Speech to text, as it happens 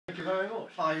very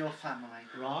much. By your family.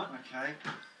 Right. Okay.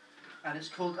 And it's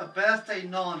called A Birthday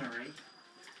Narnery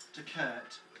to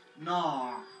Kurt.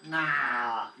 Narnery.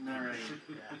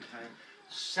 Okay.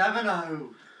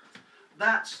 70.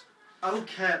 That's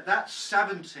okay. That's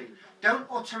 70. Don't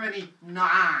utter any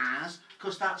nahs,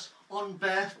 because that's on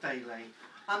birthday day.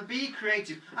 And be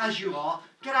creative as you are.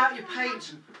 Get out your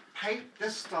paints and paint the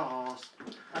stars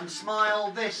and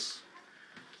smile this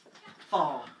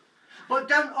far. But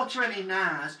don't utter any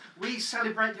nahs. We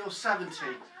celebrate your 70.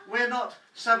 We're not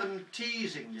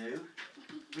 70sing you.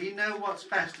 We know what's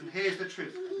best, and here's the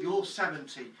truth. You're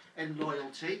 70 in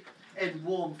loyalty, in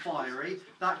warm fiery,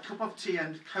 that cup of tea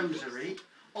and cosery,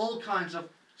 all kinds of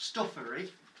stuffery.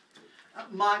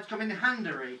 Might come in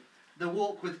handery, the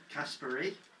walk with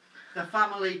Caspery, the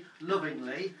family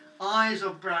lovingly, eyes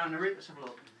of brownery. Let's have a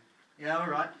look. Yeah, all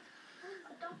right.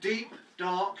 Deep,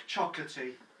 dark,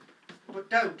 chocolatey. But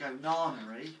don't go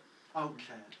narnery. Oh,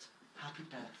 Kurt, happy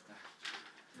birthday.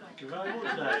 Thank you very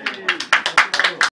much, Dave.